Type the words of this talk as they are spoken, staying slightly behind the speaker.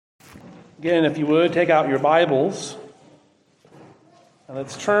Again, if you would, take out your Bibles. And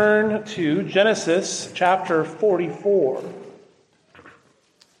let's turn to Genesis chapter 44.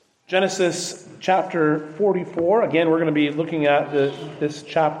 Genesis chapter 44. Again, we're going to be looking at this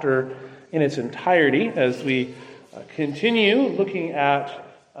chapter in its entirety as we continue looking at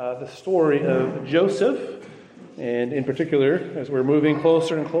the story of Joseph, and in particular, as we're moving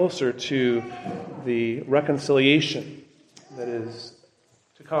closer and closer to the reconciliation that is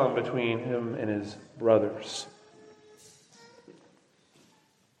to come between him and his brothers.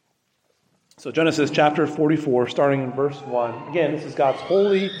 So Genesis chapter 44, starting in verse 1. Again, this is God's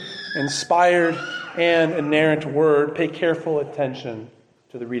holy, inspired, and inerrant word. Pay careful attention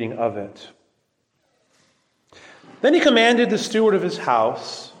to the reading of it. Then he commanded the steward of his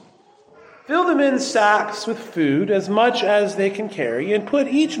house, "Fill the men's sacks with food, as much as they can carry, and put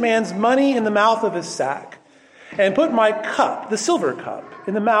each man's money in the mouth of his sack. And put my cup, the silver cup,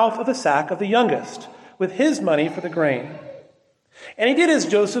 in the mouth of the sack of the youngest, with his money for the grain." And he did as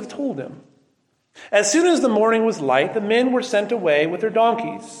Joseph told him. As soon as the morning was light, the men were sent away with their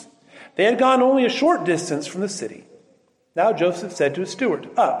donkeys. They had gone only a short distance from the city. Now Joseph said to his steward,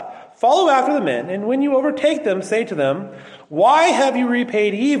 "Up, follow after the men, and when you overtake them, say to them, 'Why have you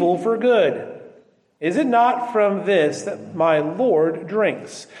repaid evil for good? Is it not from this that my Lord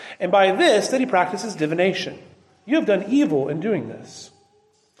drinks, and by this that he practices divination? You have done evil in doing this.'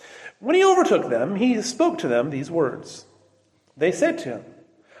 When he overtook them, he spoke to them these words. They said to him,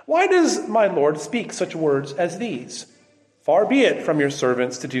 'Why does my Lord speak such words as these? Far be it from your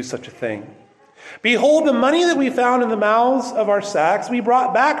servants to do such a thing. Behold, the money that we found in the mouths of our sacks we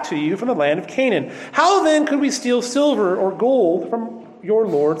brought back to you from the land of Canaan. How then could we steal silver or gold from your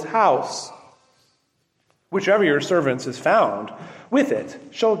Lord's house? Whichever your servants is found with it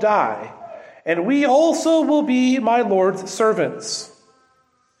shall die, and we also will be my Lord's servants.'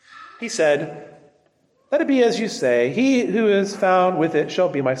 He said, 'Let it be as you say. He who is found with it shall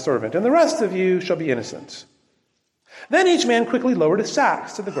be my servant, and the rest of you shall be innocent.' Then each man quickly lowered his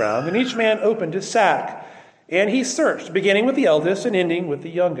sacks to the ground, and each man opened his sack. And he searched, beginning with the eldest and ending with the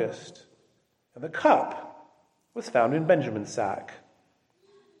youngest. And the cup was found in Benjamin's sack.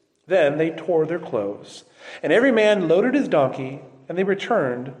 Then they tore their clothes, and every man loaded his donkey, and they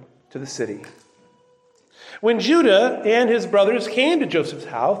returned to the city. When Judah and his brothers came to Joseph's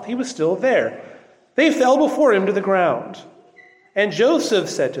house, he was still there. They fell before him to the ground. And Joseph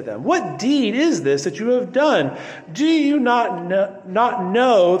said to them, 'What deed is this that you have done? Do you not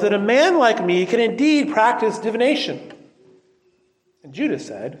know that a man like me can indeed practice divination?' And Judah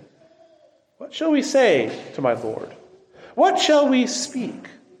said, 'What shall we say to my Lord? What shall we speak?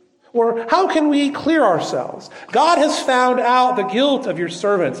 Or how can we clear ourselves? God has found out the guilt of your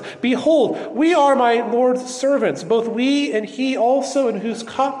servants. Behold, we are my Lord's servants, both we and he also, in whose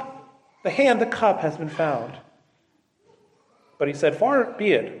hand the cup has been found.' But he said, 'Far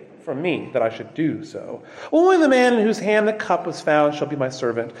be it from me that I should do so. Only the man in whose hand the cup was found shall be my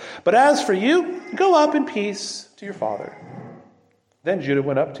servant. But as for you, go up in peace to your father.' Then Judah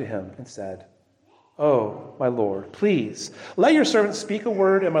went up to him and said, 'Oh, my Lord, please, let your servant speak a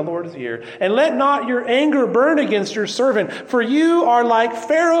word in my Lord's ear, and let not your anger burn against your servant, for you are like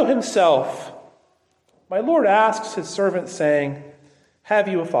Pharaoh himself.' My Lord asks his servant, saying, 'Have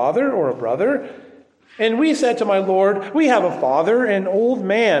you a father or a brother?' And we said to my Lord, 'We have a father, an old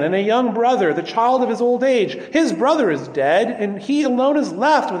man, and a young brother, the child of his old age. His brother is dead, and he alone is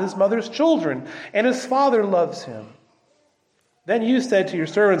left with his mother's children, and his father loves him.' Then you said to your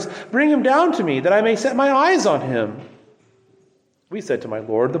servants, 'Bring him down to me, that I may set my eyes on him.' We said to my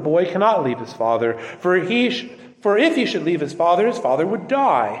Lord, 'The boy cannot leave his father, for if he should leave his father would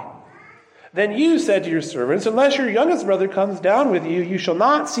die.' Then you said to your servants, 'Unless your youngest brother comes down with you, you shall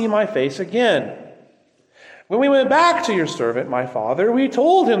not see my face again.' When we went back to your servant, my father, we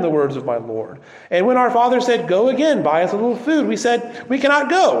told him the words of my Lord. And when our father said, 'Go again, buy us a little food,' we said, 'We cannot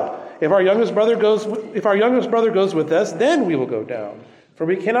go. If our youngest brother goes with us, then we will go down. For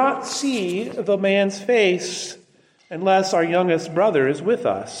we cannot see the man's face unless our youngest brother is with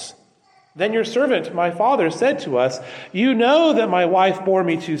us.' Then your servant, my father, said to us, 'You know that my wife bore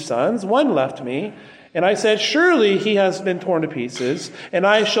me 2 sons. One left me.' And I said, 'Surely he has been torn to pieces, and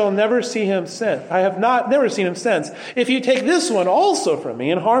I shall never see him since. I have never seen him since. If you take this one also from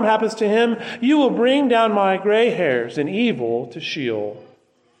me, and harm happens to him, you will bring down my gray hairs in evil to Sheol.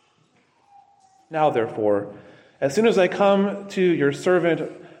 Now therefore, as soon as I come to your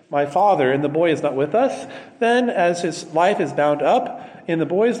servant my father, and the boy is not with us, then as his life is bound up in the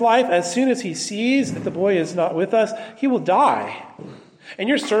boy's life, as soon as he sees that the boy is not with us, he will die. And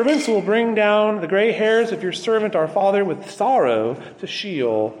your servants will bring down the gray hairs of your servant our father with sorrow to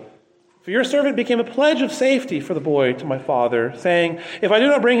Sheol. For your servant became a pledge of safety for the boy to my father, saying, if I do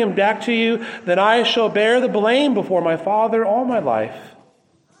not bring him back to you, then I shall bear the blame before my father all my life.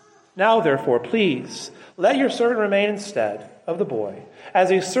 Now, therefore, please, let your servant remain instead of the boy,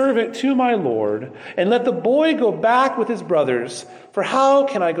 as a servant to my Lord, and let the boy go back with his brothers. For how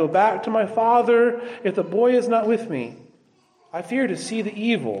can I go back to my father if the boy is not with me? I fear to see the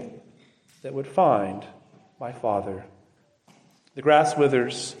evil that would find my father. The grass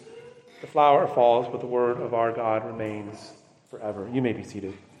withers, the flower falls, but the word of our God remains forever. You may be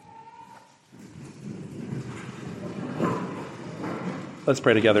seated. Let's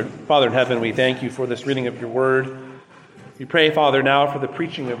pray together. Father in heaven, we thank you for this reading of your word. We pray, Father, now for the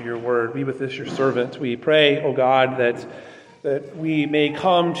preaching of your word. Be with this, your servant. We pray, O God, that we may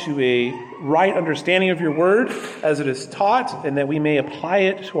come to a right understanding of your word as it is taught, and that we may apply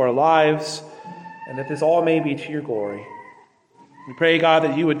it to our lives, and that this all may be to your glory. We pray, God,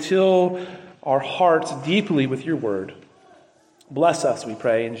 that you would till our hearts deeply with your word. Bless us, we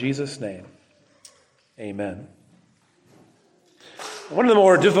pray, in Jesus' name. Amen. One of the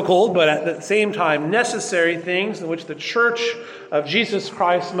more difficult, but at the same time necessary things in which the Church of Jesus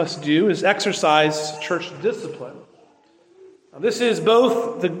Christ must do is exercise church discipline. Now, this is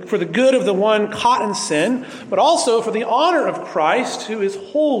both for the good of the one caught in sin, but also for the honor of Christ, who is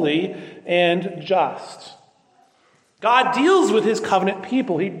holy and just. God deals with his covenant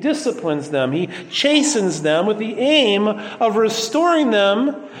people. He disciplines them. He chastens them with the aim of restoring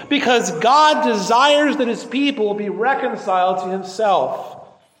them because God desires that his people be reconciled to himself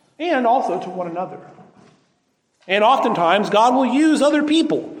and also to one another. And oftentimes, God will use other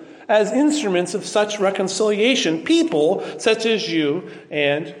people as instruments of such reconciliation, people such as you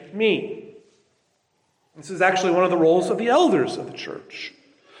and me. This is actually one of the roles of the elders of the church.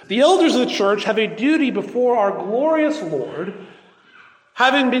 The elders of the church have a duty before our glorious Lord,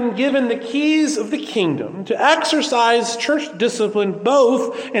 having been given the keys of the kingdom, to exercise church discipline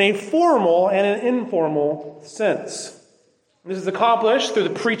both in a formal and an informal sense. This is accomplished through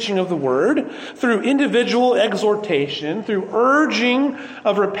the preaching of the word, through individual exhortation, through urging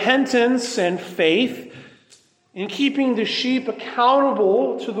of repentance and faith, in keeping the sheep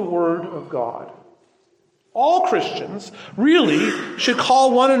accountable to the word of God. All Christians really should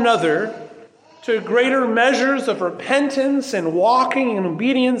call one another to greater measures of repentance and walking in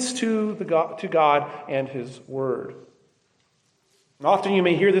obedience to God and his word. And often you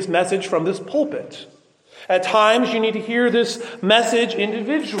may hear this message from this pulpit. At times you need to hear this message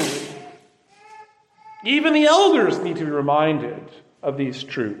individually. Even the elders need to be reminded of these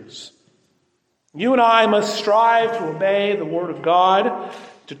truths. You and I must strive to obey the word of God,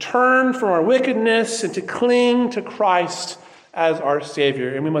 to turn from our wickedness and to cling to Christ as our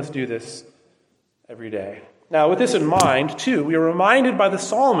Savior. And we must do this every day. Now, with this in mind, too, we are reminded by the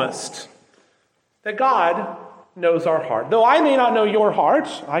psalmist that God knows our heart. Though I may not know your heart,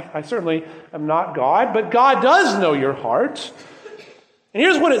 I certainly am not God, but God does know your heart. And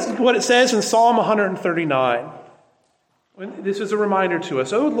here's what it says in Psalm 139. This is a reminder to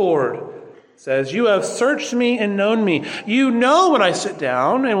us. O Lord, says, you have searched me and known me. You know when I sit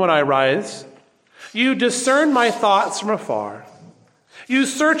down and when I rise. You discern my thoughts from afar. You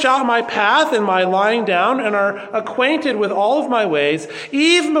search out my path and my lying down and are acquainted with all of my ways.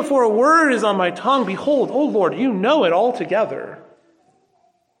 Even before a word is on my tongue, behold, O Lord, you know it altogether.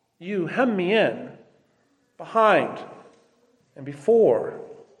 You hem me in, behind and before,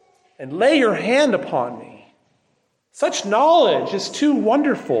 and lay your hand upon me. Such knowledge is too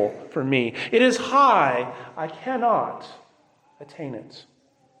wonderful for me. It is high. I cannot attain it.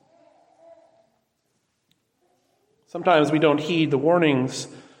 Sometimes we don't heed the warnings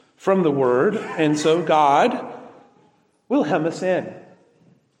from the word, and so God will hem us in.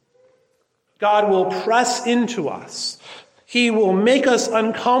 God will press into us. He will make us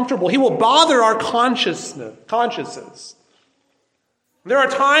uncomfortable. He will bother our consciences. There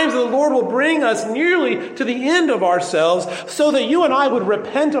are times that the Lord will bring us nearly to the end of ourselves so that you and I would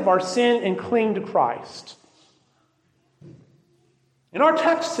repent of our sin and cling to Christ. In our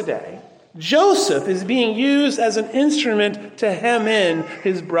text today, Joseph is being used as an instrument to hem in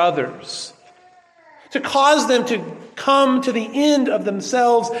his brothers, to cause them to come to the end of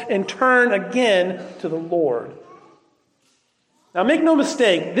themselves and turn again to the Lord. Now, make no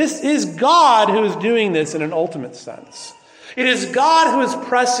mistake, this is God who is doing this in an ultimate sense. It is God who is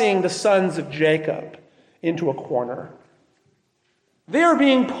pressing the sons of Jacob into a corner. They are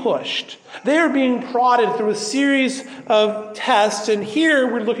being pushed. They are being prodded through a series of tests, and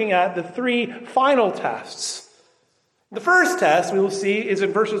here we're looking at the three final tests. The first test we will see is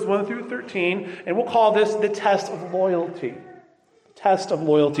in verses 1 through 13, and we'll call this the test of loyalty. The test of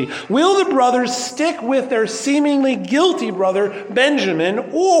loyalty. Will the brothers stick with their seemingly guilty brother Benjamin,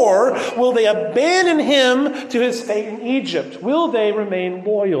 or will they abandon him to his fate in Egypt? Will they remain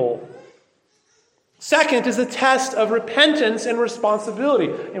loyal? Second is the test of repentance and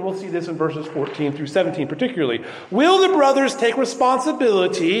responsibility. And we'll see this in verses 14 through 17 particularly. Will the brothers take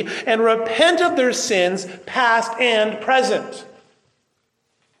responsibility and repent of their sins, past and present?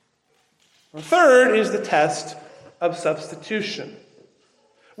 The third is the test of substitution.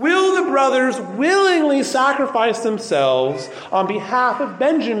 Will the brothers willingly sacrifice themselves on behalf of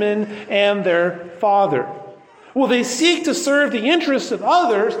Benjamin and their father? Will they seek to serve the interests of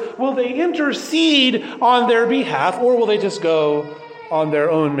others? Will they intercede on their behalf? Or will they just go on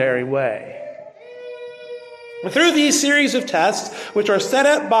their own merry way? Through these series of tests, which are set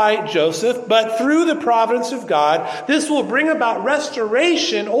up by Joseph, but through the providence of God, this will bring about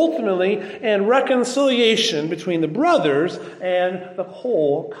restoration, ultimately, and reconciliation between the brothers and the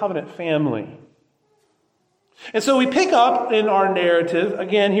whole covenant family. And so we pick up in our narrative,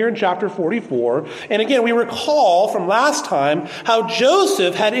 again, here in chapter 44. And again, we recall from last time how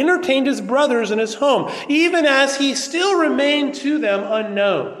Joseph had entertained his brothers in his home, even as he still remained to them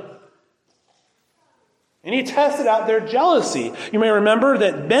unknown. And he tested out their jealousy. You may remember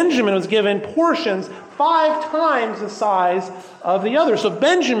that Benjamin was given portions 5 times the size of the other. So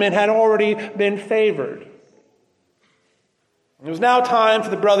Benjamin had already been favored. It was now time for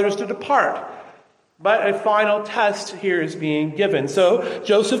the brothers to depart. But a final test here is being given. So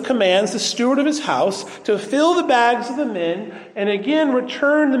Joseph commands the steward of his house to fill the bags of the men and again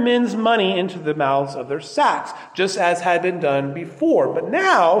return the men's money into the mouths of their sacks, just as had been done before. But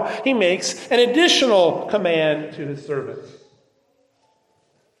now he makes an additional command to his servants.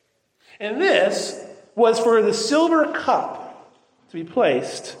 And this was for the silver cup to be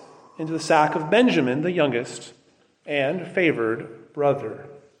placed into the sack of Benjamin, the youngest and favored brother.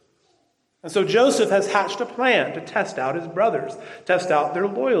 And so Joseph has hatched a plan to test out his brothers, test out their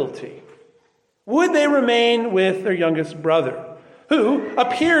loyalty. Would they remain with their youngest brother, who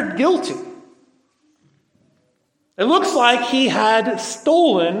appeared guilty? It looks like he had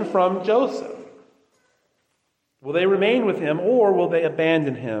stolen from Joseph. Will they remain with him, or will they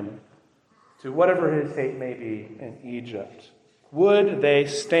abandon him to whatever his fate may be in Egypt? Would they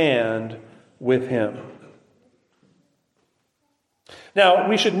stand with him? Now,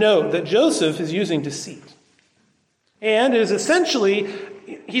 we should note that Joseph is using deceit. And is essentially,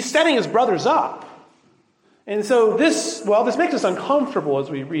 he's setting his brothers up. And so this makes us uncomfortable as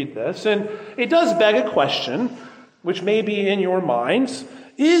we read this. And it does beg a question, which may be in your minds.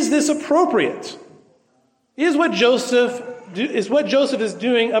 Is this appropriate? Is what Joseph is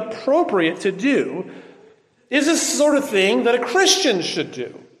doing appropriate to do? Is this the sort of thing that a Christian should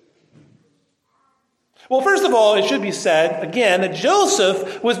do? Well, first of all, it should be said, again, that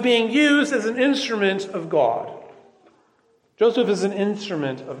Joseph was being used as an instrument of God. Joseph is an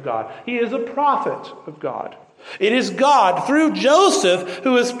instrument of God. He is a prophet of God. It is God, through Joseph,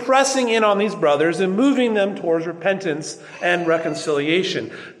 who is pressing in on these brothers and moving them towards repentance and reconciliation.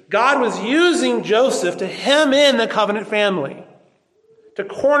 God was using Joseph to hem in the covenant family, to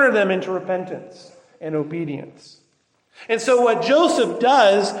corner them into repentance and obedience. And so what Joseph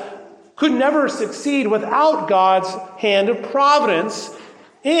does could never succeed without God's hand of providence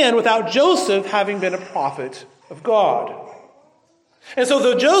and without Joseph having been a prophet of God. And so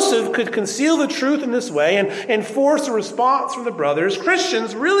though Joseph could conceal the truth in this way and force a response from the brothers,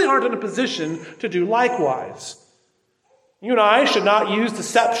 Christians really aren't in a position to do likewise. You and I should not use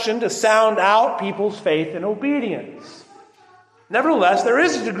deception to sound out people's faith and obedience. Nevertheless, there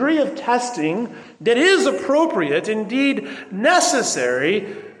is a degree of testing that is appropriate, indeed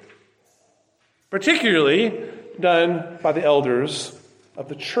necessary, particularly done by the elders of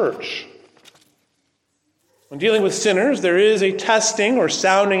the church. When dealing with sinners, there is a testing or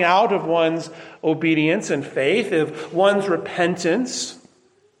sounding out of one's obedience and faith, of one's repentance,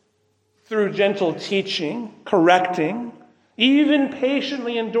 through gentle teaching, correcting, even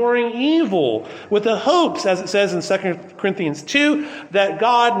patiently enduring evil, with the hopes, as it says in 2 Corinthians 2, that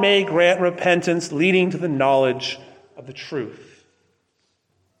God may grant repentance leading to the knowledge of the truth.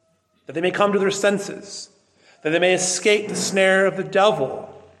 That they may come to their senses, that they may escape the snare of the devil.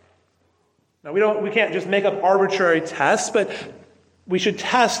 Now, we can't just make up arbitrary tests, but we should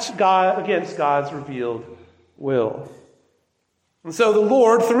test God against God's revealed will. And so the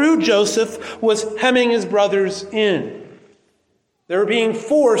Lord, through Joseph, was hemming his brothers in. They were being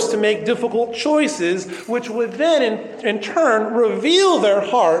forced to make difficult choices, which would then, in turn, reveal their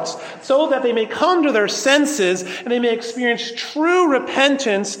hearts so that they may come to their senses and they may experience true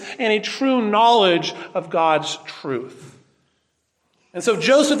repentance and a true knowledge of God's truth. And so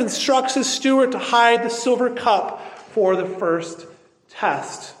Joseph instructs his steward to hide the silver cup for the first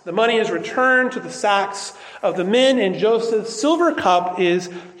test. The money is returned to the sacks of the men, and Joseph's silver cup is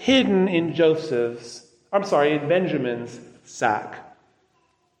hidden in Benjamin's sack.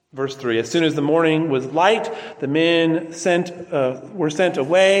 Verse 3, as soon as the morning was light, the men were sent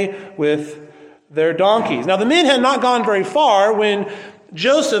away with their donkeys. Now the men had not gone very far when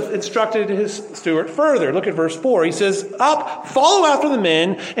Joseph instructed his steward further. Look at verse 4. He says, up, follow after the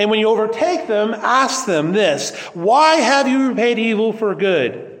men, and when you overtake them, ask them this: why have you repaid evil for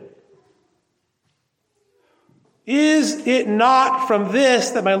good? Is it not from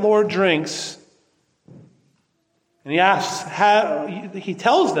this that my Lord drinks? And he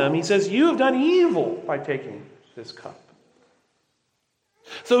tells them, he says, you have done evil by taking this cup.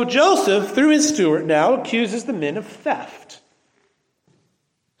 So Joseph, through his steward now, accuses the men of theft.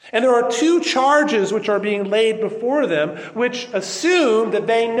 And there are two charges which are being laid before them, which assume that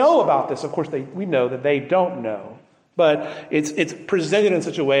they know about this. Of course, we know that they don't know. But it's presented in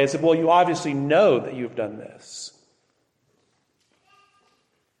such a way as if, well, you obviously know that you've done this.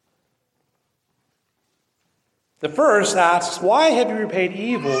 The first asks, why have you repaid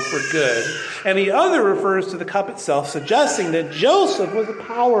evil for good? And the other refers to the cup itself, suggesting that Joseph was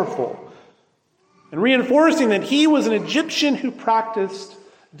powerful and reinforcing that he was an Egyptian who practiced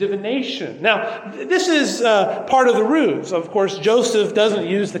divination. Now, this is part of the ruse. Of course, Joseph doesn't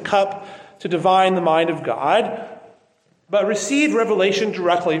use the cup to divine the mind of God, but received revelation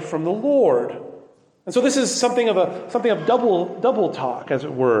directly from the Lord. And so this is something of double talk, as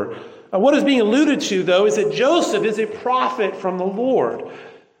it were. What is being alluded to, though, is that Joseph is a prophet from the Lord.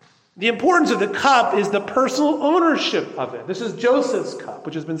 The importance of the cup is the personal ownership of it. This is Joseph's cup,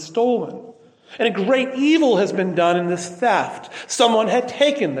 which has been stolen. And a great evil has been done in this theft. Someone had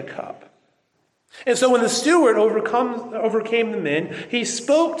taken the cup. And so when the steward overcame the men, he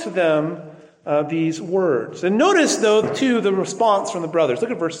spoke to them these words. And notice, though, too, the response from the brothers.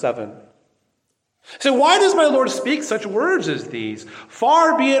 Look at verse 7. So why does my Lord speak such words as these?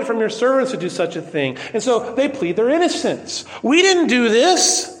 Far be it from your servants to do such a thing. And so they plead their innocence. We didn't do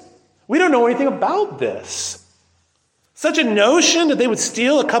this. We don't know anything about this. Such a notion that they would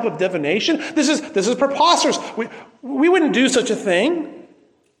steal a cup of divination? This is preposterous. We wouldn't do such a thing.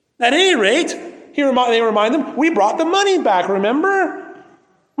 At any rate, they remind them, we brought the money back, remember?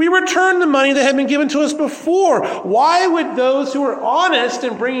 We returned the money that had been given to us before. Why would those who were honest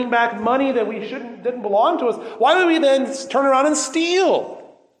in bringing back money that didn't belong to us, why would we then turn around and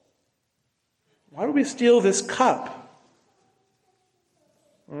steal? Why would we steal this cup?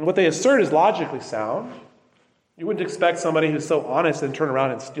 And what they assert is logically sound. You wouldn't expect somebody who's so honest and turn around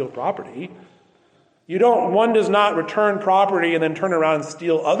and steal property. One does not return property and then turn around and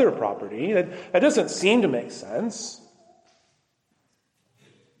steal other property. That doesn't seem to make sense.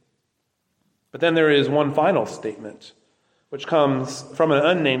 But then there is one final statement, which comes from an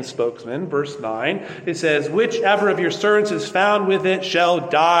unnamed spokesman. Verse 9, it says, whichever of your servants is found with it shall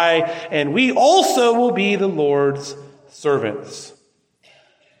die, and we also will be the Lord's servants.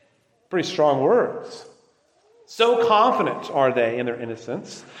 Pretty strong words. So confident are they in their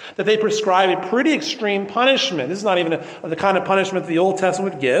innocence that they prescribe a pretty extreme punishment. This is not even the kind of punishment the Old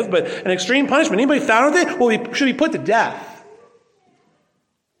Testament would give, but an extreme punishment. Anybody found with it? Well, should be put to death.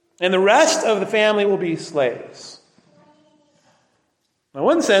 And the rest of the family will be slaves. In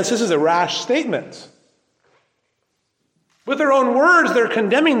one sense, this is a rash statement. With their own words, they're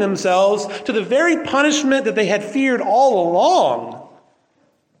condemning themselves to the very punishment that they had feared all along.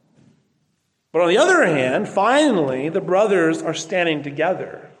 But on the other hand, finally, the brothers are standing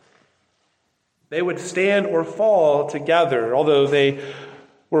together. They would stand or fall together, although they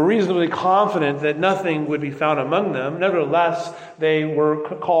were reasonably confident that nothing would be found among them. Nevertheless, they were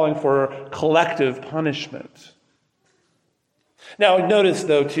calling for collective punishment. Now, notice,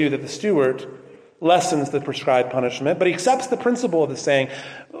 though, too, that the steward lessens the prescribed punishment, but he accepts the principle of the saying,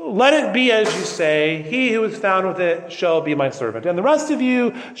 let it be as you say, he who is found with it shall be my servant, and the rest of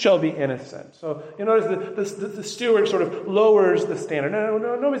you shall be innocent. So you notice the steward sort of lowers the standard. No,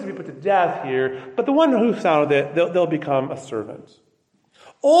 nobody's going to be put to death here, but the one who's found with it, they'll become a servant.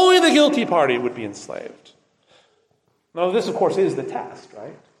 Only the guilty party would be enslaved. Now, this, of course, is the test,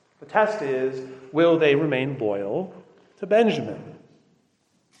 right? The test is, will they remain loyal to Benjamin?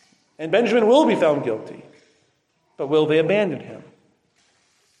 And Benjamin will be found guilty, but will they abandon him?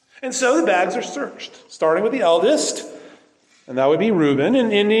 And so the bags are searched, starting with the eldest, and that would be Reuben,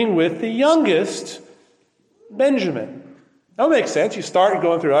 and ending with the youngest, Benjamin. That makes sense. You start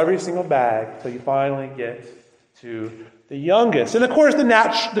going through every single bag until you finally get to the youngest. And of course,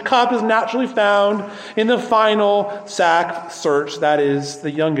 the cup is naturally found in the final sack search, that is,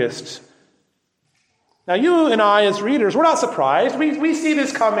 the youngest. Now, you and I, as readers, we're not surprised. We see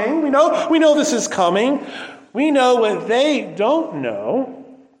this coming. We know this is coming. We know what they don't know.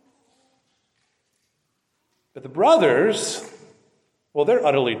 But the brothers, well, they're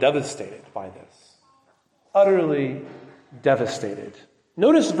utterly devastated by this. Utterly devastated.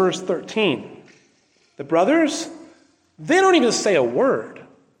 Notice verse 13. The brothers, they don't even say a word.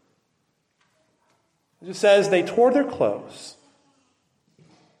 It just says they tore their clothes.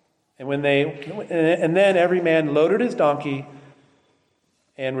 And then every man loaded his donkey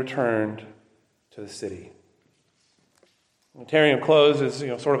and returned to the city. The tearing of clothes is,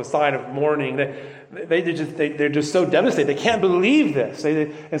 sort of a sign of mourning. They're just so devastated. They can't believe this.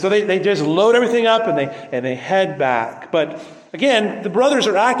 And so they just load everything up and they head back. But again, the brothers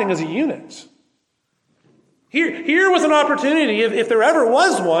are acting as a unit. Here was an opportunity, if there ever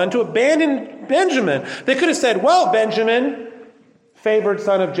was one, to abandon Benjamin. They could have said, well, Benjamin, favored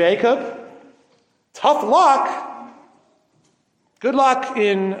son of Jacob, tough luck. Good luck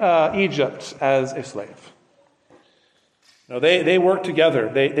in Egypt as a slave. No, they work together.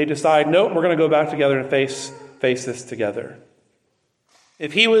 They decide, nope, we're going to go back together and face this together.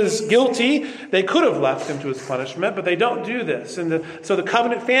 If he was guilty, they could have left him to his punishment, but they don't do this. And so the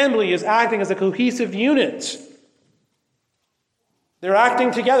covenant family is acting as a cohesive unit. They're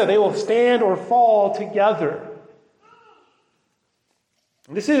acting together. They will stand or fall together.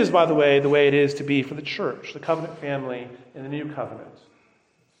 And this is, by the way it is to be for the church, the covenant family in the new covenant.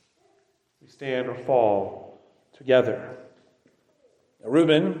 We stand or fall together.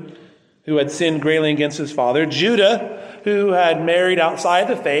 Reuben, who had sinned greatly against his father. Judah, who had married outside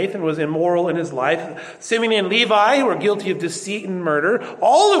the faith and was immoral in his life. Simeon and Levi, who were guilty of deceit and murder.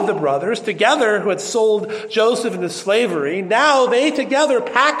 All of the brothers together who had sold Joseph into slavery. Now they together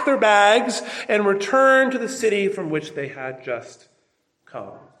pack their bags and return to the city from which they had just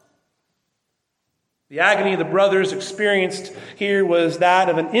come. The agony the brothers experienced here was that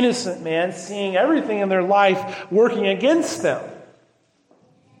of an innocent man seeing everything in their life working against them.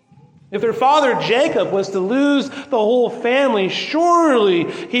 If their father Jacob was to lose the whole family, surely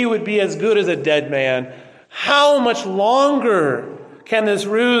he would be as good as a dead man. How much longer can this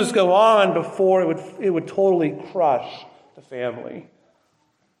ruse go on before it would totally crush the family?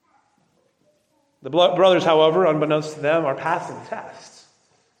 The brothers, however, unbeknownst to them, are passing tests.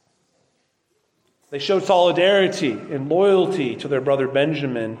 They showed solidarity and loyalty to their brother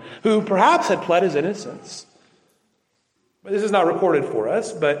Benjamin, who perhaps had pled his innocence. But this is not recorded for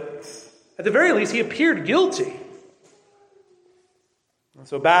us, but at the very least, he appeared guilty. And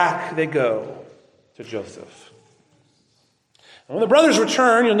so back they go to Joseph. And when the brothers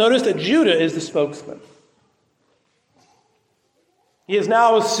return, you'll notice that Judah is the spokesman. He has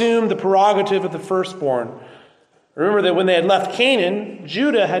now assumed the prerogative of the firstborn. Remember that when they had left Canaan,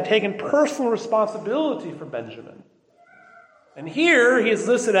 Judah had taken personal responsibility for Benjamin. And here he is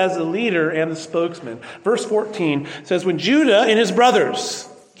listed as the leader and the spokesman. Verse 14 says, when Judah and his brothers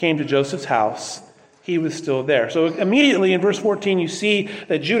came to Joseph's house, he was still there. So immediately in verse 14, you see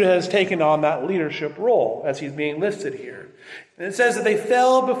that Judah has taken on that leadership role as he's being listed here. And it says that they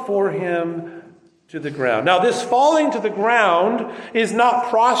fell before him to the ground. Now, this falling to the ground is not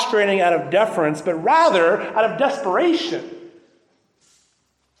prostrating out of deference, but rather out of desperation.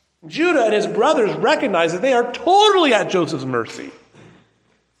 Judah and his brothers recognize that they are totally at Joseph's mercy.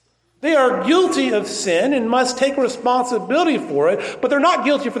 They are guilty of sin and must take responsibility for it, but they're not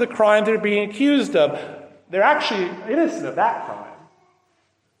guilty for the crime they're being accused of. They're actually innocent of that crime.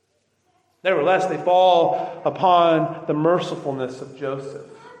 Nevertheless, they fall upon the mercifulness of Joseph.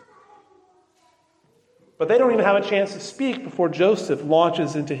 But they don't even have a chance to speak before Joseph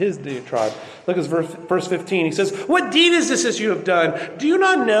launches into his diatribe. Look at verse 15. He says, what deed is this as you have done? Do you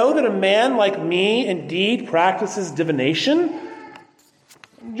not know that a man like me indeed practices divination?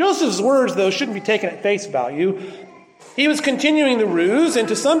 Joseph's words, though, shouldn't be taken at face value. He was continuing the ruse, and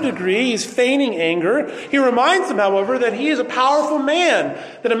to some degree, he's feigning anger. He reminds them, however, that he is a powerful man,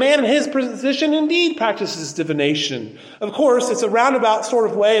 that a man in his position indeed practices divination. Of course, it's a roundabout sort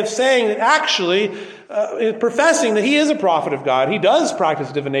of way of saying that actually, professing that he is a prophet of God. He does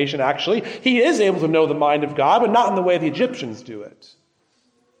practice divination, actually. He is able to know the mind of God, but not in the way the Egyptians do it.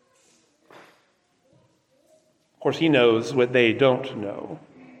 Of course, he knows what they don't know.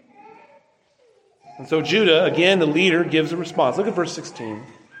 And so Judah, again, the leader, gives a response. Look at verse 16.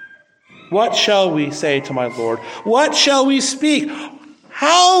 What shall we say to my Lord? What shall we speak?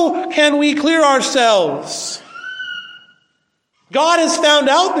 How can we clear ourselves? God has found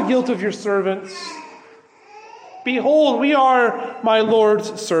out the guilt of your servants. Behold, we are my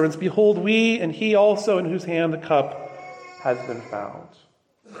Lord's servants. Behold, we and he also in whose hand the cup has been found.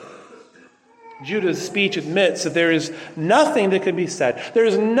 Judah's speech admits that there is nothing that can be said. There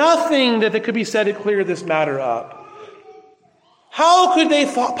is nothing that could be said to clear this matter up. How could they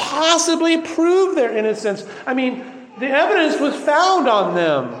possibly prove their innocence? I mean, the evidence was found on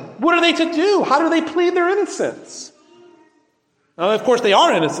them. What are they to do? How do they plead their innocence? Now, of course, they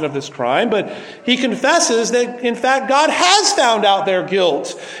are innocent of this crime, but he confesses that, in fact, God has found out their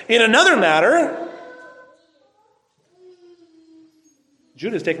guilt. In another matter,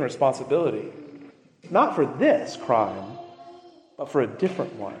 Judah is taking responsibility, not for this crime, but for a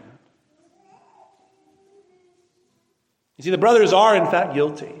different one. You see, the brothers are, in fact,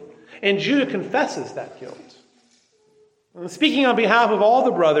 guilty, and Judah confesses that guilt. And speaking on behalf of all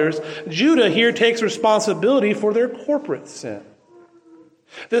the brothers, Judah here takes responsibility for their corporate sin.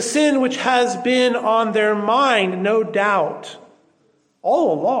 The sin which has been on their mind, no doubt,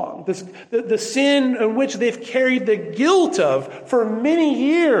 all along. The sin in which they've carried the guilt of for many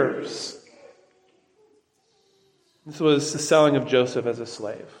years. This was the selling of Joseph as a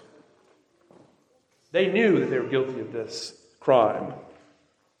slave. They knew that they were guilty of this crime.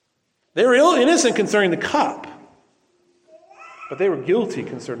 They were innocent concerning the cup, but they were guilty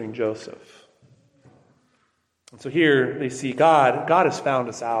concerning Joseph. And so here they see God has found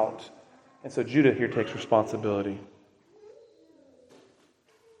us out. And so Judah here takes responsibility.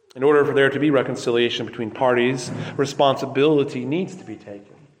 In order for there to be reconciliation between parties, responsibility needs to be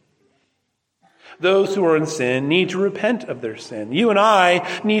taken. Those who are in sin need to repent of their sin. You and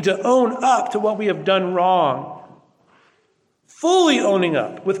I need to own up to what we have done wrong. Fully owning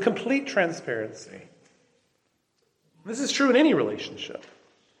up with complete transparency. This is true in any relationship.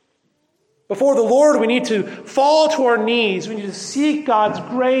 Before the Lord, we need to fall to our knees. We need to seek God's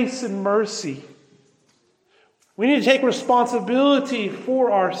grace and mercy. We need to take responsibility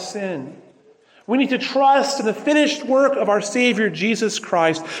for our sin. We need to trust in the finished work of our Savior, Jesus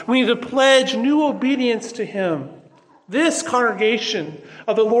Christ. We need to pledge new obedience to Him. This congregation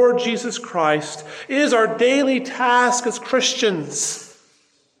of the Lord Jesus Christ is our daily task as Christians.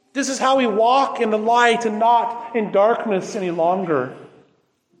 This is how we walk in the light and not in darkness any longer.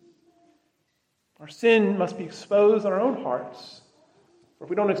 Our sin must be exposed in our own hearts. Or if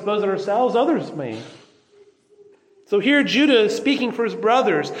we don't expose it ourselves, others may. So here Judah is speaking for his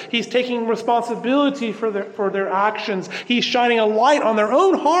brothers. He's taking responsibility for their actions. He's shining a light on their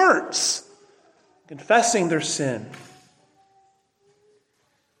own hearts, confessing their sin.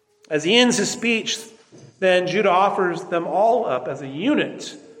 As he ends his speech, then Judah offers them all up as a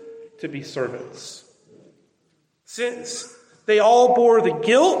unit to be servants. Since they all bore the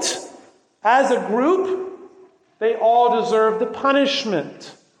guilt, as a group, they all deserve the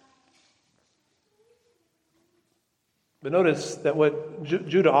punishment. But notice that what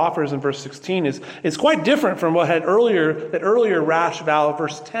Judah offers in verse 16 is quite different from what had earlier rash vow of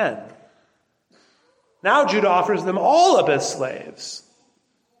verse 10. Now Judah offers them all up as slaves.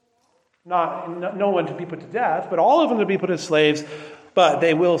 No one to be put to death, but all of them to be put as slaves, but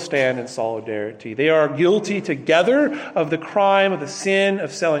they will stand in solidarity. They are guilty together of the crime, of the sin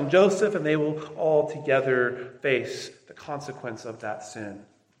of selling Joseph, and they will all together face the consequence of that sin.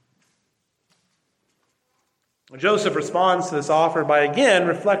 Joseph responds to this offer by again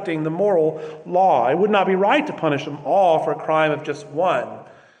reflecting the moral law. It would not be right to punish them all for a crime of just one.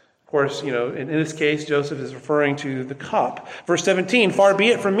 Of course, in this case, Joseph is referring to the cup. Verse 17, far be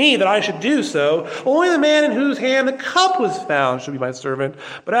it from me that I should do so. Only the man in whose hand the cup was found should be my servant.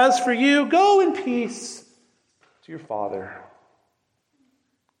 But as for you, go in peace to your father.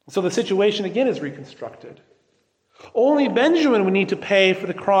 So the situation again is reconstructed. Only Benjamin would need to pay for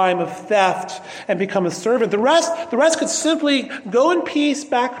the crime of theft and become a servant. The rest could simply go in peace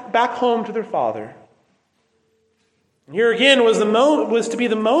back home to their father. And here again was to be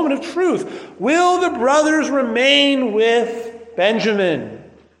the moment of truth. Will the brothers remain with Benjamin?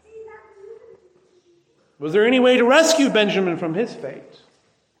 Was there any way to rescue Benjamin from his fate?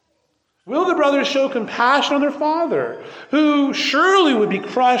 Will the brothers show compassion on their father, who surely would be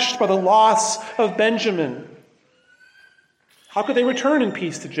crushed by the loss of Benjamin? How could they return in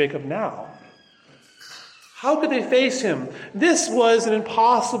peace to Jacob now? How could they face him? This was an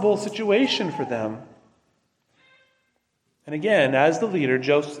impossible situation for them. And again, as the leader,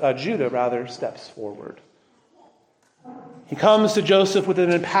 Judah steps forward. He comes to Joseph with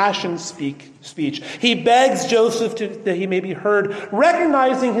an impassioned speech. He begs Joseph that he may be heard,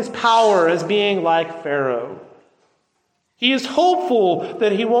 recognizing his power as being like Pharaoh. He is hopeful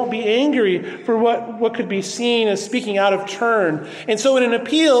that he won't be angry for what could be seen as speaking out of turn. And so in an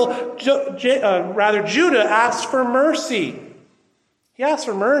appeal, Judah asks for mercy. He asks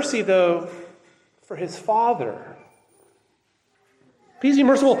for mercy, though, for his father. Please be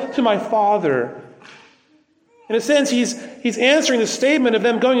merciful to my father. In a sense, he's answering the statement of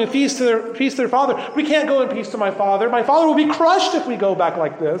them going in peace to their father. We can't go in peace to my father. My father will be crushed if we go back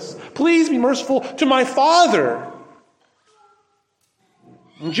like this. Please be merciful to my father.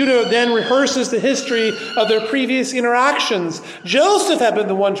 And Judah then rehearses the history of their previous interactions. Joseph had been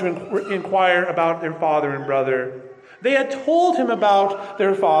the one to inquire about their father and brother. They had told him about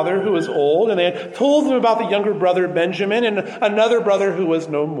their father who was old, and they had told him about the younger brother Benjamin and another brother who was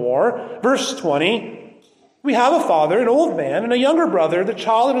no more. Verse 20, we have a father, an old man, and a younger brother, the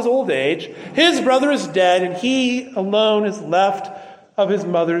child of his old age. His brother is dead, and he alone is left of his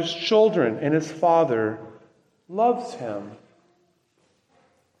mother's children, and his father loves him.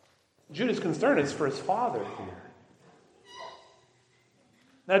 Judah's concern is for his father here.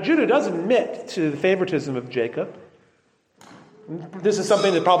 Now, Judah does admit to the favoritism of Jacob. This is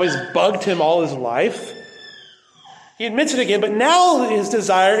something that probably has bugged him all his life. He admits it again, but now his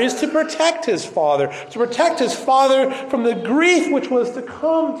desire is to protect his father from the grief which was to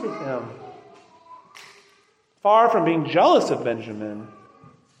come to him. Far from being jealous of Benjamin,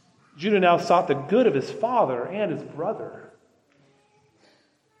 Judah now sought the good of his father and his brother.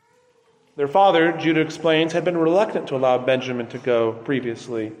 Their father, Judah explains, had been reluctant to allow Benjamin to go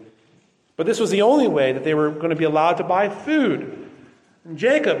previously. But this was the only way that they were going to be allowed to buy food. And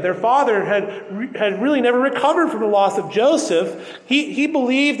Jacob, their father, had really never recovered from the loss of Joseph. He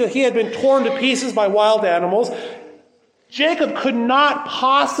believed that he had been torn to pieces by wild animals. Jacob could not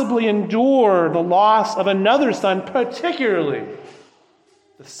possibly endure the loss of another son, particularly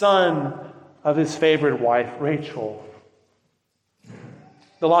the son of his favorite wife, Rachel.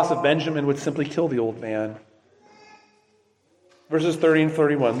 The loss of Benjamin would simply kill the old man. Verses 30 and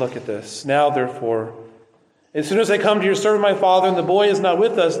 31, look at this. Now, therefore, as soon as I come to your servant my father, and the boy is not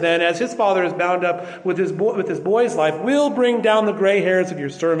with us, then, as his father is bound up with his boy's life, we'll bring down the gray hairs of your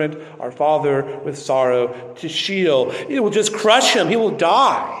servant, our father, with sorrow to Sheol. It will just crush him. He will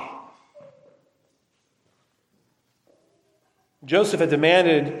die. Joseph had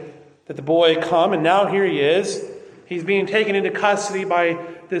demanded that the boy come, and now here he is. He's being taken into custody by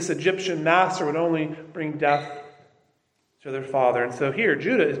this Egyptian master who would only bring death to their father. And so here,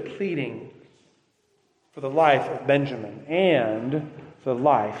 Judah is pleading for the life of Benjamin and for the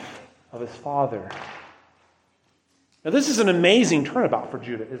life of his father. Now, this is an amazing turnabout for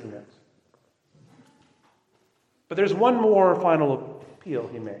Judah, isn't it? But there's one more final appeal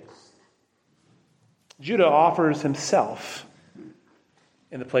he makes. Judah offers himself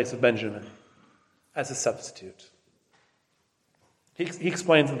in the place of Benjamin as a substitute. He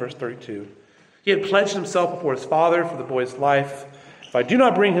explains in verse 32, he had pledged himself before his father for the boy's life. If I do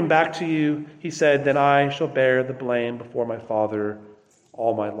not bring him back to you, he said, then I shall bear the blame before my father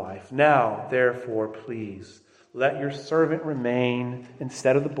all my life. Now, therefore, please, let your servant remain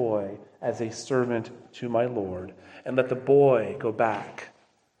instead of the boy as a servant to my Lord, and let the boy go back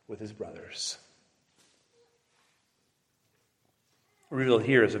with his brothers. Revealed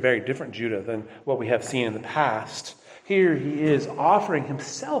here is a very different Judah than what we have seen in the past. Here he is offering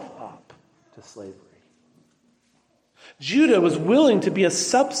himself up to slavery. Judah was willing to be a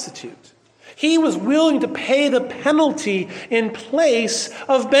substitute. He was willing to pay the penalty in place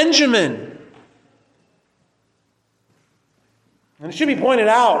of Benjamin. And it should be pointed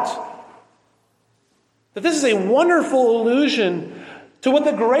out that this is a wonderful allusion to what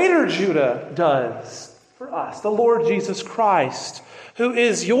the greater Judah does for us, the Lord Jesus Christ, who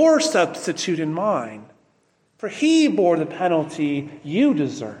is your substitute and mine. For he bore the penalty you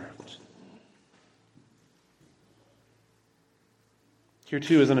deserved. Here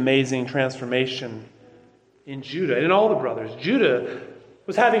too is an amazing transformation in Judah and in all the brothers. Judah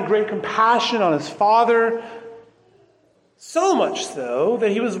was having great compassion on his father, so much so that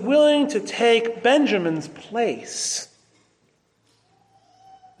he was willing to take Benjamin's place.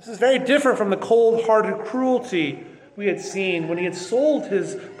 This is very different from the cold-hearted cruelty we had seen when he had sold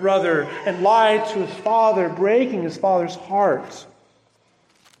his brother and lied to his father, breaking his father's heart.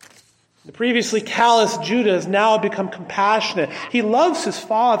 The previously callous Judah has now become compassionate. He loves his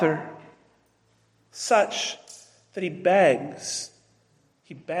father such that he begs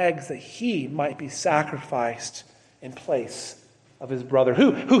that he might be sacrificed in place of his brother,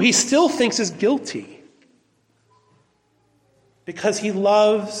 who he still thinks is guilty, because he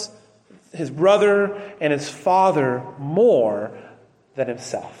loves his brother and his father more than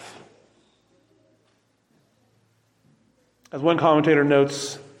himself. As one commentator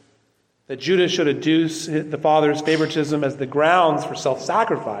notes, that Judah should adduce the father's favoritism as the grounds for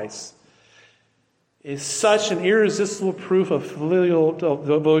self-sacrifice is such an irresistible proof of filial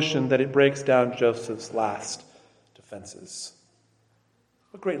devotion that it breaks down Joseph's last defenses.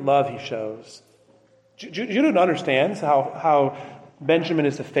 What great love he shows. Judah understands how Benjamin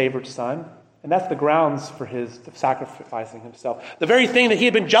is the favored son, and that's the grounds for his sacrificing himself. The very thing that he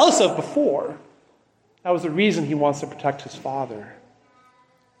had been jealous of before, that was the reason he wants to protect his father.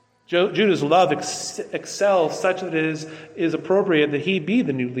 Judah's love excels such that it is appropriate that he be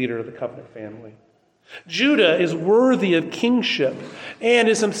the new leader of the covenant family. Judah is worthy of kingship and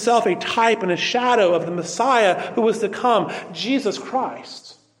is himself a type and a shadow of the Messiah who was to come, Jesus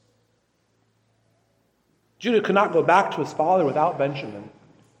Christ. Judah could not go back to his father without Benjamin,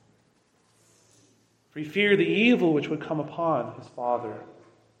 for he feared the evil which would come upon his father.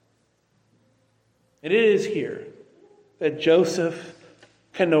 And it is here that Joseph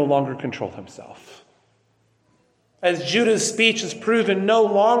can no longer control himself. As Judah's speech is proven, no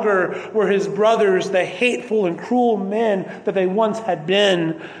longer were his brothers the hateful and cruel men that they once had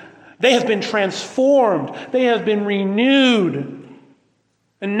been. They have been transformed. They have been renewed.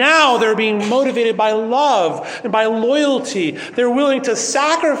 And now they're being motivated by love and by loyalty. They're willing to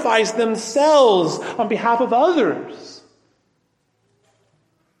sacrifice themselves on behalf of others.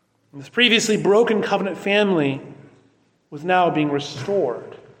 This previously broken covenant family was now being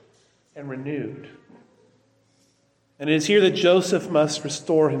restored and renewed. And it is here that Joseph must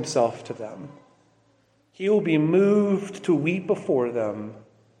restore himself to them. He will be moved to weep before them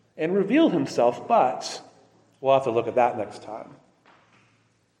and reveal himself, but we'll have to look at that next time.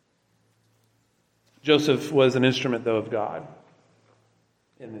 Joseph was an instrument, though, of God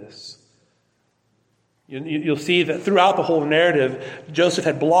in this. You'll see that throughout the whole narrative, Joseph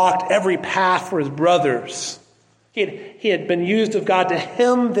had blocked every path for his brothers. He had been used of God to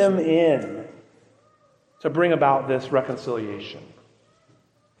hem them in, to bring about this reconciliation.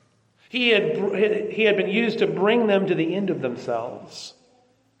 He had been used to bring them to the end of themselves.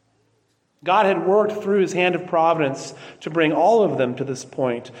 God had worked through his hand of providence to bring all of them to this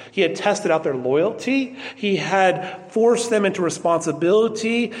point. He had tested out their loyalty. He had forced them into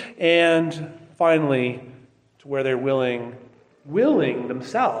responsibility, and finally, to where they're willing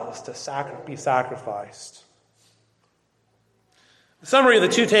themselves to be sacrificed. The summary of the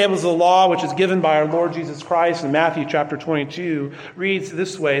two tables of the law, which is given by our Lord Jesus Christ in Matthew chapter 22, reads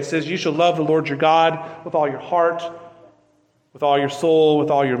this way. It says, "You shall love the Lord your God with all your heart, with all your soul, with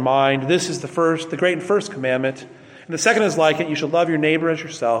all your mind. This is the great and first commandment. And the second is like it. You shall love your neighbor as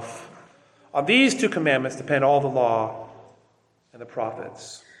yourself. On these two commandments depend all the law and the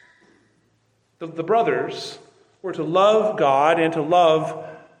prophets." The brothers were to love God and to love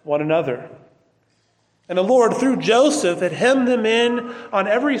one another. And the Lord, through Joseph, had hemmed them in on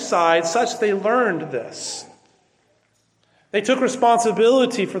every side such they learned this. They took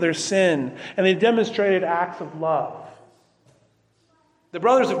responsibility for their sin, and they demonstrated acts of love. The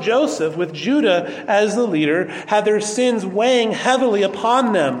brothers of Joseph, with Judah as the leader, had their sins weighing heavily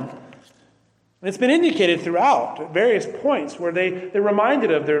upon them. And it's been indicated throughout at various points where they're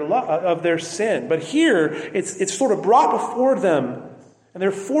reminded of their sin. But here, it's sort of brought before them, and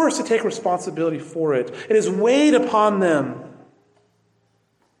they're forced to take responsibility for it. It is weighed upon them.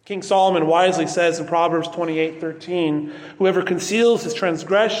 King Solomon wisely says in Proverbs 28:13, "Whoever conceals his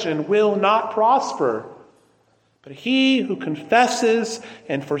transgression will not prosper, but he who confesses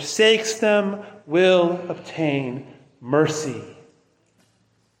and forsakes them will obtain mercy."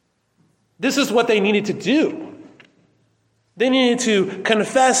 This is what they needed to do. They needed to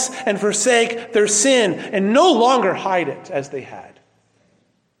confess and forsake their sin and no longer hide it as they had.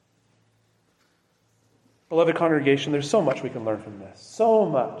 Beloved congregation, there's so much we can learn from this. So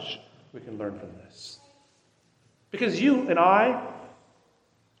much we can learn from this. Because you and I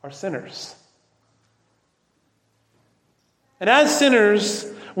are sinners. And as sinners,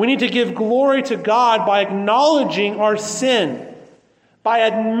 we need to give glory to God by acknowledging our sin, by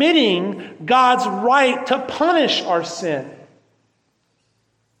admitting God's right to punish our sin.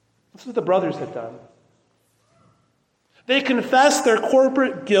 That's what the brothers had done. They confess their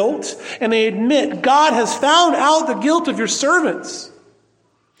corporate guilt, and they admit, God has found out the guilt of your servants.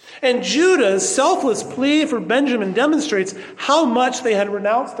 And Judah's selfless plea for Benjamin demonstrates how much they had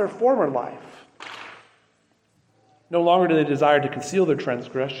renounced their former life. No longer did they desire to conceal their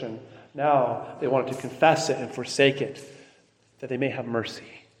transgression. Now they wanted to confess it and forsake it, that they may have mercy.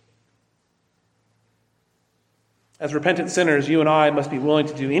 As repentant sinners, you and I must be willing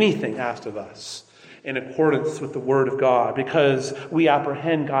to do anything asked of us in accordance with the Word of God, because we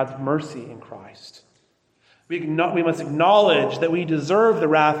apprehend God's mercy in Christ. We must acknowledge that we deserve the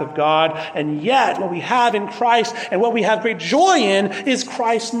wrath of God, and yet what we have in Christ and what we have great joy in is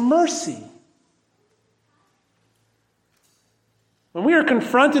Christ's mercy. When we are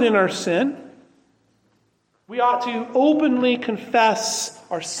confronted in our sin, we ought to openly confess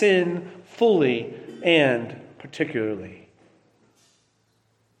our sin fully and particularly.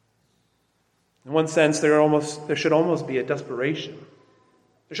 In one sense, there should almost be a desperation.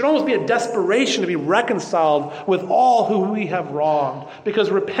 There should almost be a desperation to be reconciled with all who we have wronged, because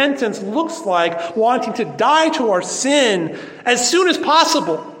repentance looks like wanting to die to our sin as soon as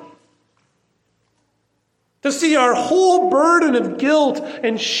possible. To see our whole burden of guilt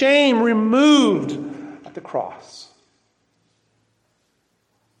and shame removed at the cross.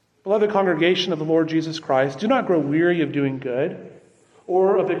 Beloved congregation of the Lord Jesus Christ, do not grow weary of doing good,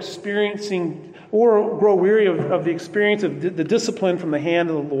 or of experiencing, or grow weary of the experience of the discipline from the hand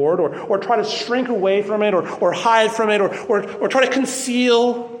of the Lord, or try to shrink away from it, or hide from it, or try to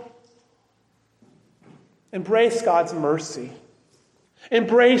conceal. Embrace God's mercy.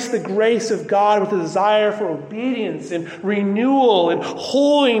 Embrace the grace of God with a desire for obedience and renewal and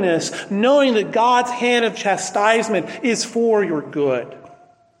holiness, knowing that God's hand of chastisement is for your good.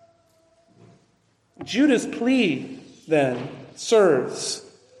 Judah's plea, then, serves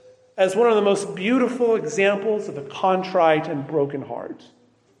as one of the most beautiful examples of a contrite and broken heart.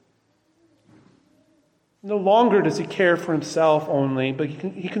 No longer does he care for himself only, but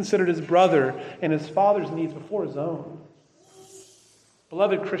he considered his brother and his father's needs before his own.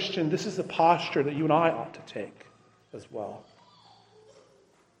 Beloved Christian, this is the posture that you and I ought to take as well.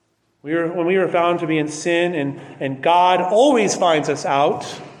 When we are found to be in sin and God always finds us out,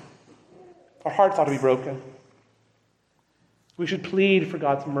 our hearts ought to be broken. We should plead for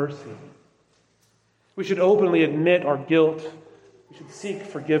God's mercy. We should openly admit our guilt. We should seek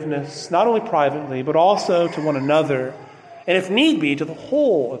forgiveness, not only privately, but also to one another, and if need be, to the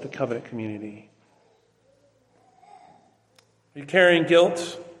whole of the covenant community. Are you carrying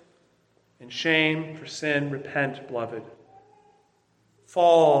guilt and shame for sin? Repent, beloved.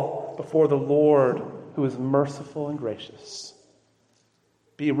 Fall before the Lord, who is merciful and gracious.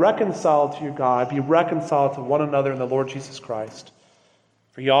 Be reconciled to your God. Be reconciled to one another in the Lord Jesus Christ.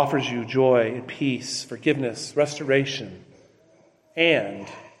 For he offers you joy and peace, forgiveness, restoration, and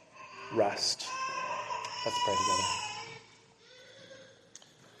rest. Let's pray together.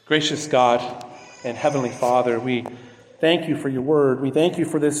 Gracious God and Heavenly Father, we thank you for your word. We thank you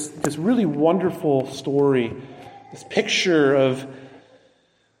for this really wonderful story, this picture of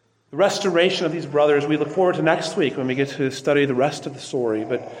the restoration of these brothers. We look forward to next week when we get to study the rest of the story.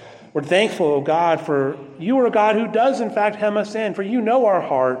 But we're thankful, O God, for you are a God who does in fact hem us in, for you know our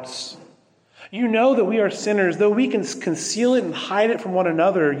hearts. You know that we are sinners. Though we can conceal it and hide it from one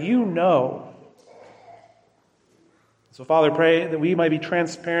another, you know. So, Father, pray that we might be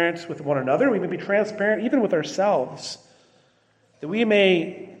transparent with one another. We may be transparent even with ourselves. That we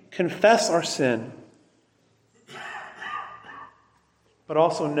may confess our sin, but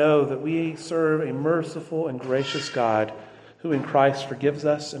also know that we serve a merciful and gracious God who in Christ forgives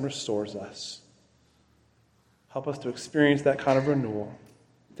us and restores us. Help us to experience that kind of renewal.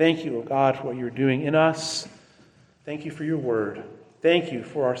 Thank you, O God, for what you're doing in us. Thank you for your word. Thank you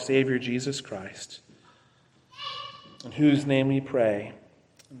for our Savior, Jesus Christ, in whose name we pray,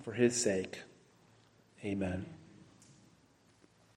 and for his sake. Amen.